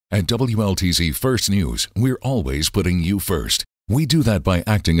At WLTZ First News, we're always putting you first. We do that by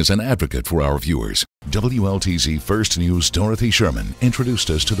acting as an advocate for our viewers. WLTZ First News' Dorothy Sherman introduced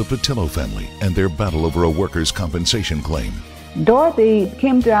us to the Patillo family and their battle over a workers' compensation claim. Dorothy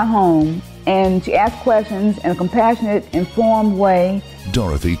came to our home and she asked questions in a compassionate, informed way.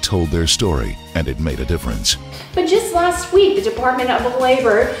 Dorothy told their story, and it made a difference. But just last week, the Department of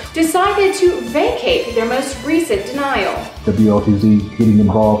Labor decided to vacate their most recent denial. WLTZ getting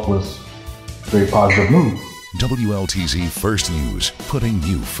involved was a very positive move. WLTZ First News, putting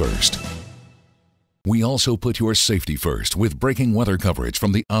you first. We also put your safety first with breaking weather coverage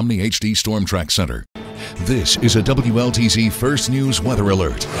from the Omni HD Storm Track Center. This is a WLTZ First News Weather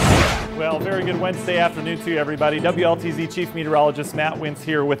Alert. Well, very good Wednesday afternoon to you, everybody. WLTZ Chief Meteorologist Matt Wintz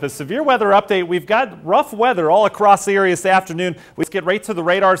here with a severe weather update. We've got rough weather all across the area this afternoon. Let's get right to the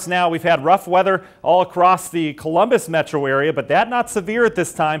radars now. We've had rough weather all across the Columbus metro area, but that not severe at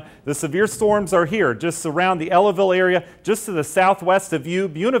this time. The severe storms are here, just around the Ellaville area, just to the southwest of you.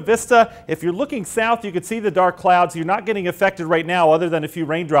 Buena Vista, if you're looking south, you can see the dark clouds. You're not getting affected right now other than a few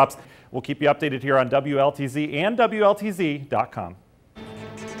raindrops. We'll keep you updated here on WLTZ and WLTZ.com.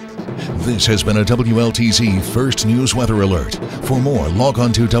 This has been a WLTZ First News Weather Alert. For more, log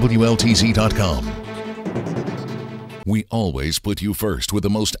on to WLTZ.com. We always put you first with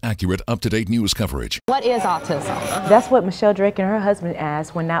the most accurate, up-to-date news coverage. What is autism? That's what Michelle Drake and her husband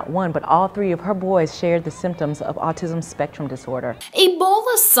asked when not one, but all three of her boys shared the symptoms of autism spectrum disorder.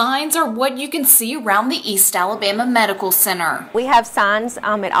 Ebola signs are what you can see around the East Alabama Medical Center. We have signs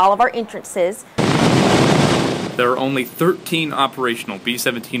at all of our entrances. There are only 13 operational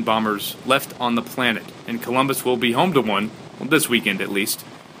B-17 bombers left on the planet, and Columbus will be home to one, well, this weekend at least.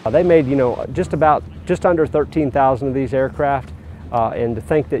 They made, just under 13,000 of these aircraft, and to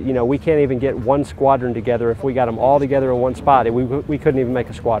think that, we can't even get one squadron together. If we got them all together in one spot, we couldn't even make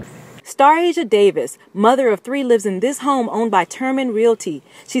a squadron. Starasia Davis, mother of three, lives in this home owned by Terman Realty.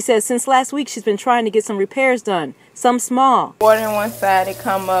 She says since last week she's been trying to get some repairs done, some small. Water on one side, it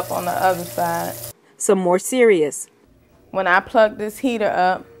come up on the other side. Some more serious. When I plug this heater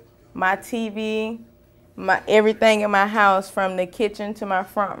up, my TV, everything in my house from the kitchen to my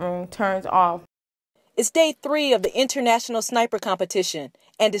front room turns off. It's day 3 of the International Sniper Competition,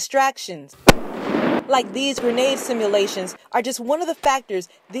 and distractions, like these grenade simulations, are just one of the factors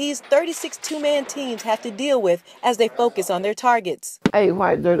these 36 two-man teams have to deal with as they focus on their targets. I ate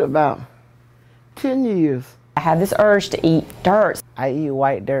white dirt about 10 years. I have this urge to eat dirt. I eat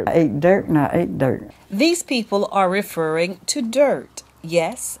white dirt. I ate dirt and I ate dirt. These people are referring to dirt.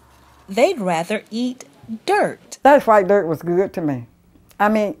 Yes, they'd rather eat dirt. That white dirt was good to me. I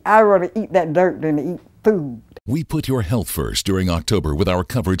mean, I'd rather eat that dirt than to eat food. We put your health first during October with our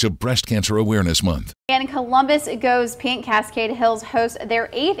coverage of Breast Cancer Awareness Month. And Columbus Goes Pink. Cascade Hills hosts their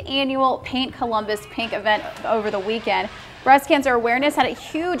 8th annual Paint Columbus Pink event over the weekend. Breast cancer awareness had a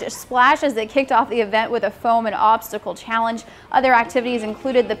huge splash as they kicked off the event with a foam and obstacle challenge. Other activities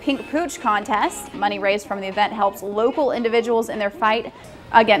included the Pink Pooch contest. Money raised from the event helps local individuals in their fight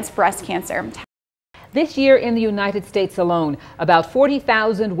against breast cancer. This year in the United States alone, about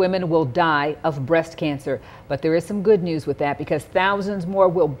 40,000 women will die of breast cancer. But there is some good news with that, because thousands more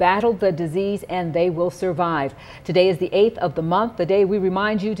will battle the disease and they will survive. Today is the 8th of the month, the day we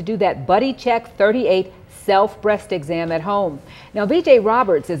remind you to do that Buddy Check 38 self-breast exam at home. Now, VJ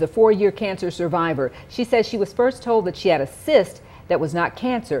Roberts is a 4-year cancer survivor. She says she was first told that she had a cyst that was not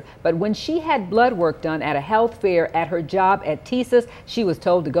cancer, but when she had blood work done at a health fair at her job at TSIS, she was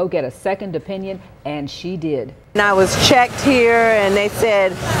told to go get a second opinion, and she did. And I was checked here and they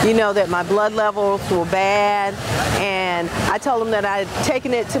said, that my blood levels were bad, and I told them that I had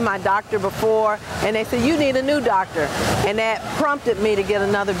taken it to my doctor before, and they said, you need a new doctor. And that prompted me to get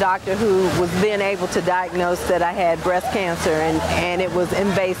another doctor who was then able to diagnose that I had breast cancer, and it was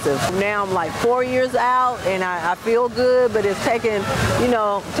invasive. Now I'm like 4 years out and I feel good, but it's taking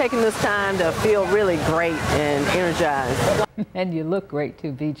this time to feel really great and energized. And you look great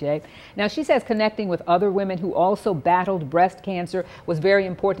too, VJ. Now, she says connecting with other women who also battled breast cancer was very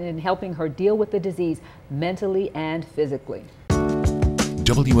important in helping her deal with the disease mentally and physically.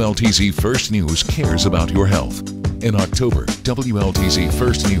 WLTZ First News cares about your health. In October, WLTZ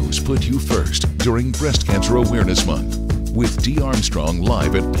First News put you first during Breast Cancer Awareness Month with Dee Armstrong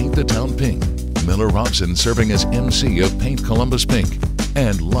live at Paint the Town Pink, Miller Robson serving as MC of Paint Columbus Pink,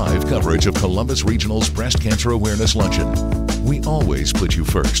 and live coverage of Columbus Regional's Breast Cancer Awareness Luncheon. We always put you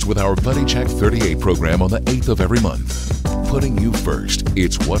first with our Buddy Check 38 program on the 8th of every month. Putting you first,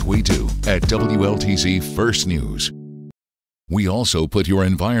 it's what we do at WLTZ First News. We also put your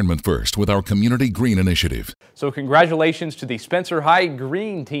environment first with our Community Green initiative. So congratulations to the Spencer High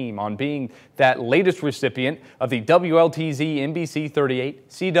Green team on being that latest recipient of the WLTZ NBC 38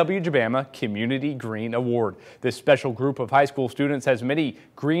 CW Jabama Community Green Award. This special group of high school students has many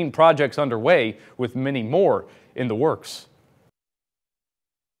green projects underway, with many more in the works.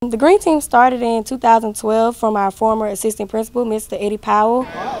 The Green Team started in 2012 from our former assistant principal, Mr. Eddie Powell.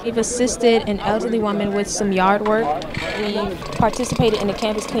 We've assisted an elderly woman with some yard work. We participated in the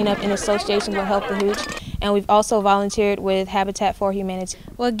campus cleanup in association with Help the Hooch, and we've also volunteered with Habitat for Humanity.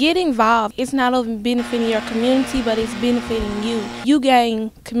 Well, get involved. It's not only benefiting your community, but it's benefiting you. You gain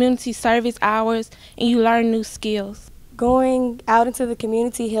community service hours, and you learn new skills. Going out into the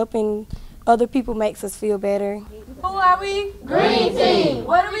community, helping other people makes us feel better. Who are we? Green Team.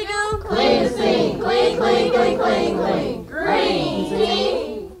 What do we do? Clean the scene. Clean, clean, clean, clean, clean. Green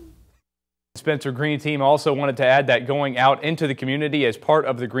Team. Spencer Green Team also wanted to add that going out into the community as part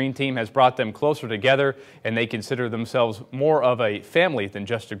of the Green Team has brought them closer together, and they consider themselves more of a family than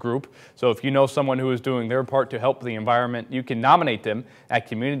just a group. So if you know someone who is doing their part to help the environment, you can nominate them at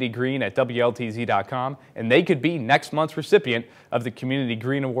communitygreen@WLTZ.com, and they could be next month's recipient of the Community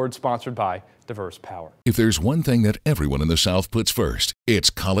Green Award sponsored by Diverse Power. If there's one thing that everyone in the South puts first, it's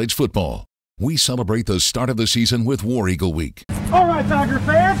college football. We celebrate the start of the season with War Eagle Week. All right, Tiger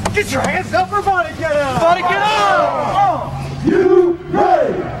fans, get your hands up. Everybody get up. Everybody get up. You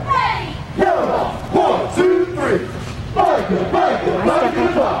ready? Ready. Yellow. 1, 2, 3. Biker, biker,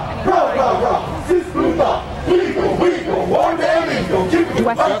 biker, rock, rock, rock, rock. Sis, move up. We go, one damn eagle. Keep it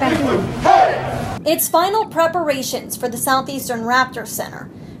moving. Hey! It's final preparations for the Southeastern Raptor Center.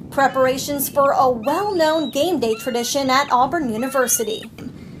 Preparations for a well-known game day tradition at Auburn University.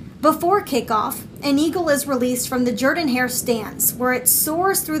 Before kickoff, an eagle is released from the Jordan-Hare stands, where it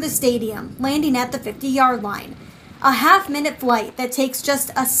soars through the stadium, landing at the 50-yard line. A half-minute flight that takes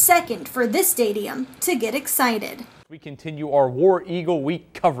just a second for this stadium to get excited. We continue our War Eagle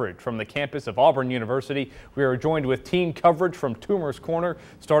Week coverage from the campus of Auburn University. We are joined with team coverage from Toomer's Corner,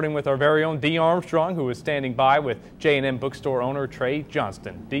 starting with our very own Dee Armstrong, who is standing by with J&M Bookstore owner Trey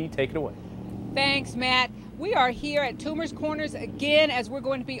Johnston. Dee, take it away. Thanks, Matt. We are here at Toomer's Corners again, as we're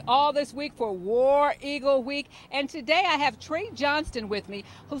going to be all this week for War Eagle Week. And today I have Trey Johnston with me,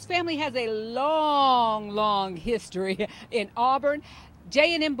 whose family has a long history in Auburn.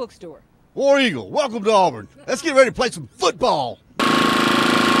 J&M Bookstore. War Eagle, welcome to Auburn. Let's get ready to play some football.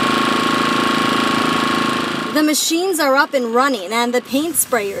 The machines are up and running, and the paint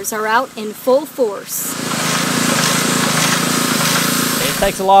sprayers are out in full force. It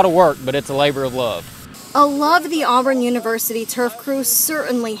takes a lot of work, but it's a labor of love. A love the Auburn University turf crew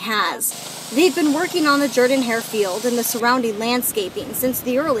certainly has. They've been working on the Jordan-Hare field and the surrounding landscaping since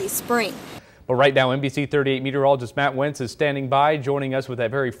the early spring. But right now, NBC 38 meteorologist Matt Wentz is standing by, joining us with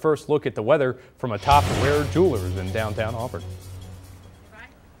that very first look at the weather from atop Rare Jewelers in downtown Auburn.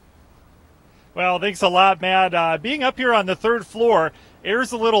 Well, thanks a lot, Matt. Being up here on the third floor,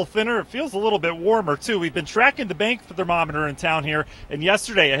 air's a little thinner. It feels a little bit warmer, too. We've been tracking the bank thermometer in town here, and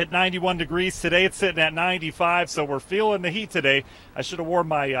yesterday it hit 91 degrees. Today it's sitting at 95, so we're feeling the heat today. I should have worn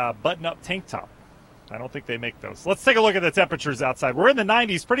my button-up tank top. I don't think they make those. Let's take a look at the temperatures outside. We're in the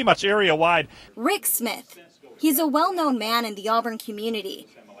 90s pretty much area-wide. Rick Smith. He's a well-known man in the Auburn community.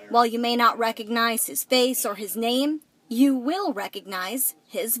 While you may not recognize his face or his name, you will recognize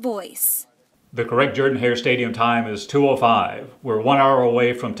his voice. The correct Jordan-Hare Stadium time is 2:05. We're 1 hour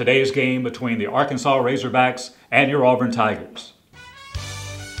away from today's game between the Arkansas Razorbacks and your Auburn Tigers.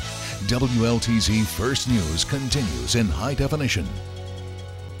 WLTZ First News continues in high definition.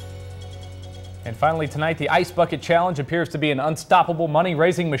 And finally tonight, the Ice Bucket Challenge appears to be an unstoppable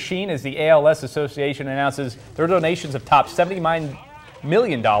money-raising machine as the ALS Association announces their donations have topped $79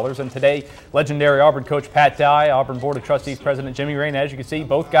 million. And today, legendary Auburn coach Pat Dye, Auburn Board of Trustees President Jimmy Rain, as you can see,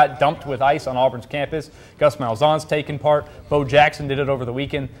 both got dumped with ice on Auburn's campus. Gus Malzahn's taken part. Bo Jackson did it over the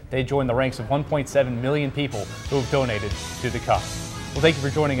weekend. They joined the ranks of 1.7 million people who have donated to the cause. Well, thank you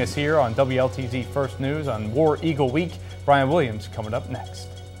for joining us here on WLTZ First News on War Eagle Week. Brian Williams coming up next.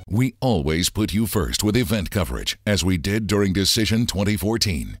 We always put you first with event coverage, as we did during Decision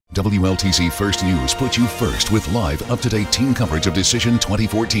 2014. WLTZ First News put you first with live, up-to-date team coverage of Decision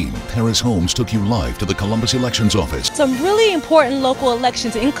 2014. Paris Holmes took you live to the Columbus Elections Office. Some really important local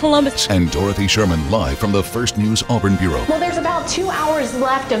elections in Columbus. And Dorothy Sherman live from the First News Auburn Bureau. Well, there's about 2 hours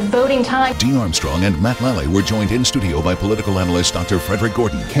left of voting time. Dee Armstrong and Matt Lally were joined in studio by political analyst Dr. Frederick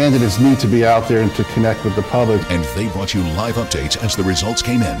Gordon. Candidates need to be out there and to connect with the public. And they brought you live updates as the results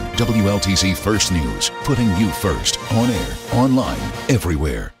came in. WLTZ First News, putting you first, on air, online,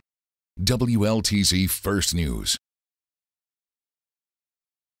 everywhere. WLTZ First News.